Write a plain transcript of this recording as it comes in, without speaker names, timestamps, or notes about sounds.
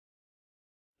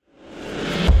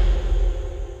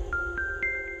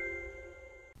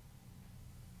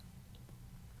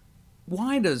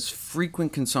why does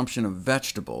frequent consumption of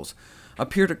vegetables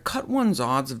appear to cut one's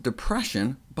odds of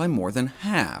depression by more than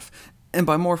half? And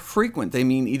by more frequent, they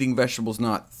mean eating vegetables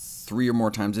not 3 or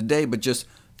more times a day, but just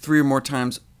 3 or more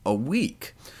times a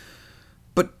week.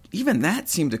 But even that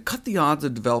seemed to cut the odds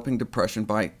of developing depression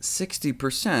by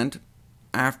 60%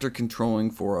 after controlling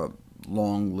for a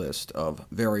long list of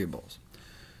variables.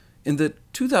 In the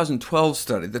 2012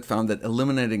 study that found that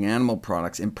eliminating animal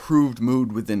products improved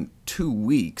mood within 2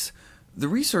 weeks, the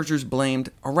researchers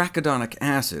blamed arachidonic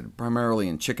acid, primarily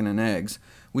in chicken and eggs,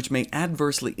 which may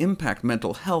adversely impact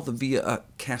mental health via a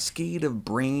cascade of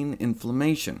brain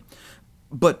inflammation.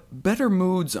 But better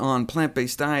moods on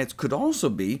plant-based diets could also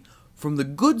be from the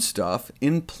good stuff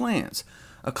in plants,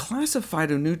 a class of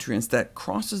phytonutrients that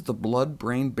crosses the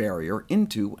blood-brain barrier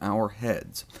into our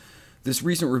heads. This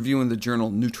recent review in the journal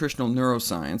Nutritional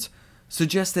Neuroscience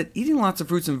suggests that eating lots of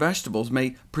fruits and vegetables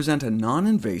may present a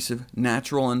non-invasive,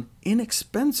 natural, and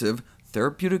inexpensive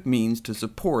therapeutic means to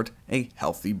support a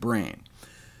healthy brain.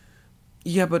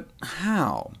 Yeah, but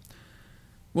how?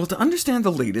 Well, to understand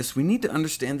the latest, we need to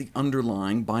understand the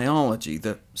underlying biology,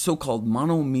 the so-called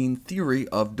monoamine theory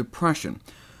of depression,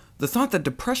 the thought that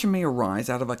depression may arise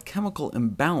out of a chemical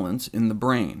imbalance in the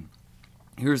brain.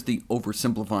 Here's the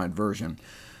oversimplified version.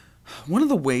 One of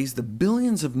the ways the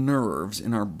billions of nerves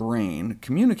in our brain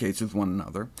communicates with one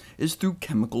another is through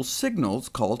chemical signals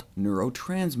called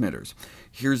neurotransmitters.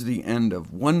 Here's the end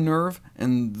of one nerve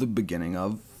and the beginning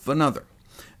of another.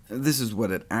 This is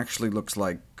what it actually looks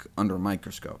like under a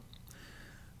microscope.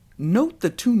 Note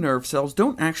the 2 nerve cells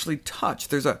don't actually touch.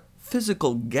 There's a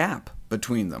physical gap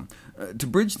between them. To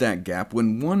bridge that gap,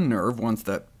 when one nerve wants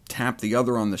to tap the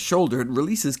other on the shoulder, it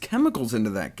releases chemicals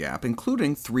into that gap,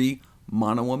 including 3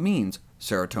 monoamines: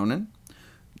 serotonin,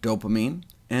 dopamine,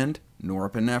 and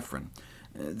norepinephrine.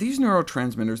 These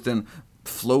neurotransmitters then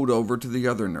float over to the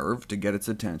other nerve to get its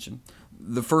attention.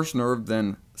 The first nerve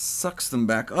then sucks them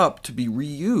back up to be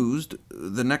reused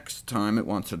the next time it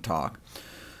wants to talk.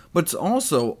 But it's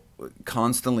also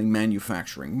constantly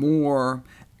manufacturing more,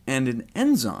 and an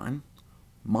enzyme,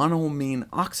 monoamine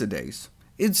oxidase,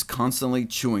 is constantly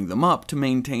chewing them up to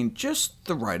maintain just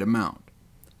the right amount.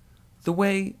 The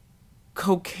way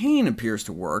cocaine appears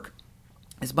to work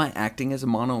is by acting as a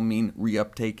monoamine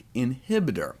reuptake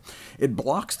inhibitor. It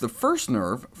blocks the first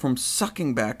nerve from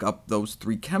sucking back up those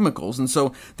 3 chemicals, and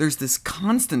so there's this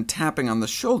constant tapping on the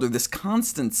shoulder, this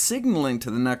constant signaling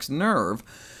to the next nerve.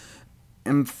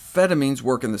 Amphetamines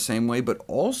work in the same way, but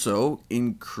also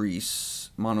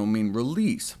increase monoamine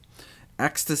release.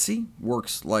 Ecstasy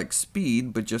works like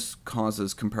speed, but just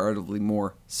causes comparatively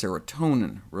more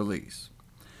serotonin release.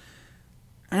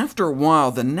 After a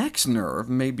while, the next nerve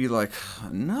may be like,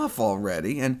 enough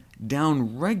already, and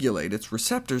downregulate its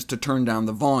receptors to turn down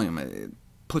the volume. It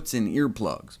puts in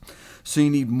earplugs. So you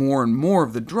need more and more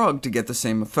of the drug to get the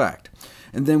same effect.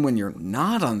 And then when you're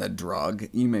not on the drug,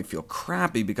 you may feel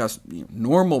crappy because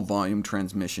normal volume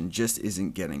transmission just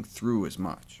isn't getting through as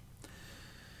much.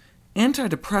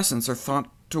 Antidepressants are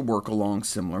thought to work along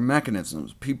similar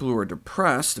mechanisms. People who are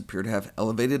depressed appear to have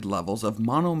elevated levels of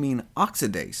monoamine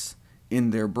oxidase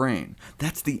in their brain.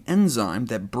 That's the enzyme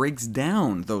that breaks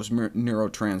down those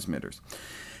neurotransmitters.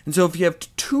 And so if you have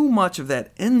too much of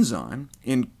that enzyme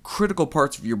in critical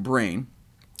parts of your brain,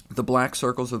 the black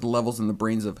circles are the levels in the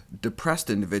brains of depressed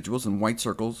individuals, and white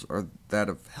circles are that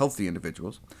of healthy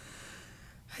individuals.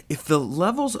 If the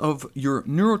levels of your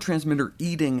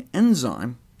neurotransmitter-eating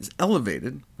enzyme is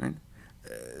elevated, right,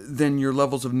 then your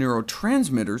levels of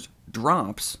neurotransmitters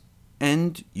drops,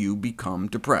 and you become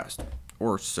depressed,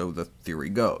 or so the theory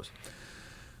goes.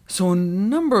 So a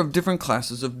number of different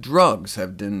classes of drugs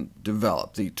have been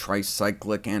developed. The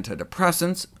tricyclic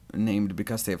antidepressants, named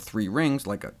because they have 3 rings,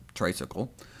 like a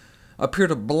tricycle, appear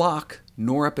to block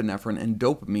norepinephrine and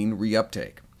dopamine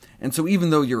reuptake. And so even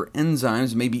though your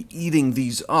enzymes may be eating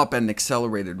these up at an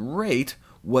accelerated rate,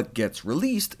 what gets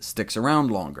released sticks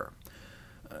around longer.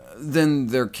 Then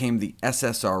there came the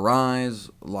SSRIs,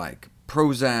 like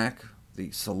Prozac,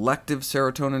 the selective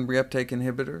serotonin reuptake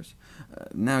inhibitors.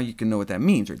 Now you can know what that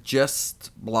means. It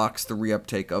just blocks the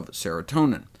reuptake of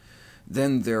serotonin.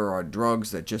 Then there are drugs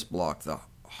that just block the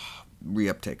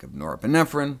reuptake of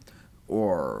norepinephrine,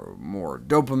 or more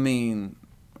dopamine,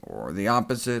 or the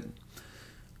opposite.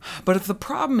 But if the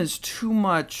problem is too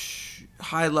much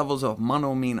high levels of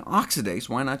monoamine oxidase,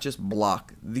 why not just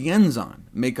block the enzyme,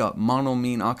 make a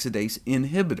monoamine oxidase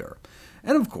inhibitor?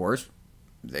 And of course,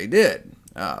 they did.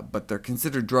 But they're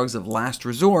considered drugs of last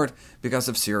resort because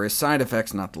of serious side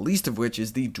effects, not the least of which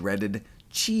is the dreaded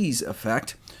cheese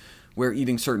effect, where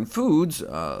eating certain foods,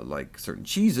 like certain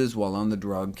cheeses, while on the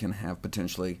drug can have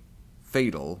potentially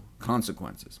fatal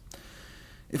consequences.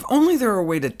 If only there were a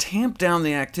way to tamp down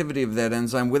the activity of that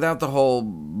enzyme without the whole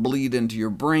bleed into your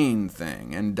brain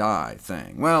thing and die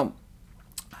thing. Well,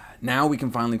 now we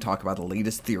can finally talk about the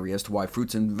latest theory as to why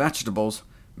fruits and vegetables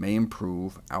may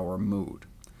improve our mood.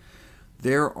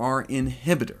 There are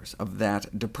inhibitors of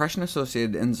that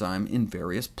depression-associated enzyme in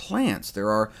various plants.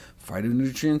 There are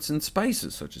phytonutrients in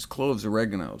spices, such as cloves,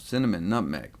 oregano, cinnamon,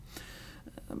 nutmeg.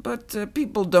 But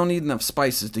people don't eat enough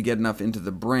spices to get enough into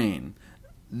the brain.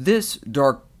 This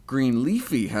dark green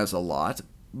leafy has a lot,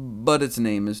 but its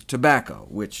name is tobacco,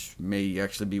 which may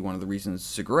actually be one of the reasons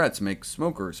cigarettes make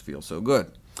smokers feel so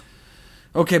good.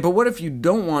 OK, but what if you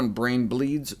don't want brain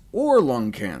bleeds or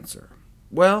lung cancer?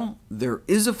 Well, there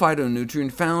is a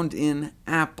phytonutrient found in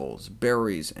apples,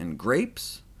 berries, and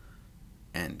grapes,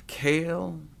 and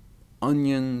kale,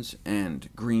 onions, and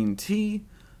green tea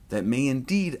that may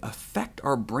indeed affect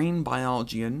our brain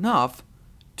biology enough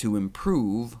to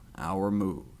improve our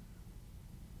mood.